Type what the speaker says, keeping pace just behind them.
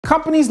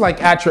companies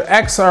like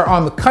X are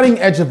on the cutting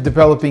edge of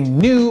developing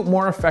new,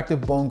 more effective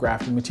bone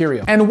grafting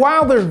material. And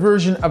while their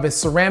version of a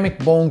ceramic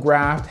bone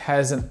graft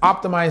has an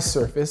optimized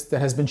surface that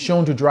has been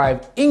shown to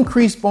drive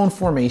increased bone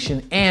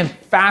formation and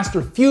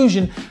faster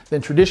fusion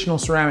than traditional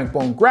ceramic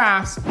bone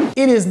grafts,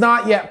 it is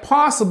not yet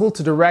possible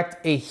to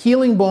direct a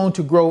healing bone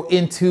to grow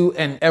into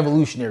an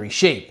evolutionary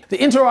shape.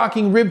 The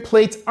interlocking rib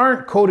plates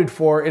aren't coded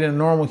for in a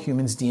normal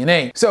human's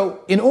DNA.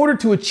 So in order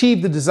to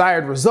achieve the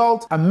desired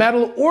result, a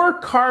metal or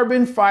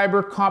carbon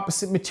fiber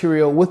composite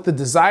material with the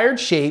desired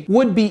shape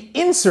would be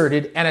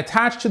inserted and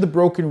attached to the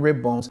broken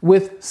rib bones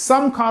with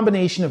some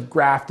combination of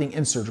grafting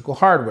and surgical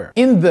hardware.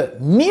 In the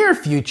near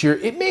future,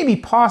 it may be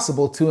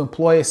possible to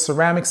employ a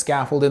ceramic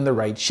scaffold in the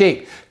right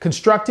shape,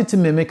 constructed to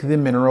mimic the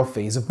mineral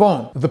phase of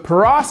bone. The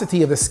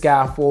porosity of the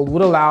scaffold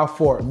would allow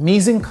for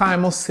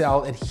mesenchymal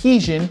cell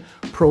adhesion,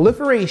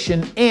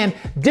 proliferation, and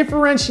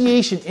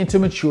differentiation into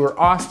mature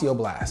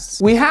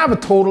osteoblasts. We have a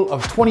total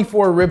of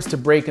 24 ribs to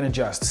break and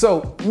adjust,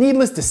 so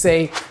needless to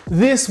say,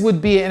 this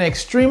would be an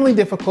extremely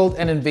difficult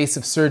and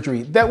invasive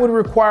surgery that would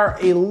require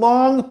a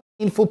long,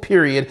 painful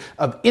period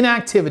of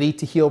inactivity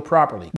to heal properly.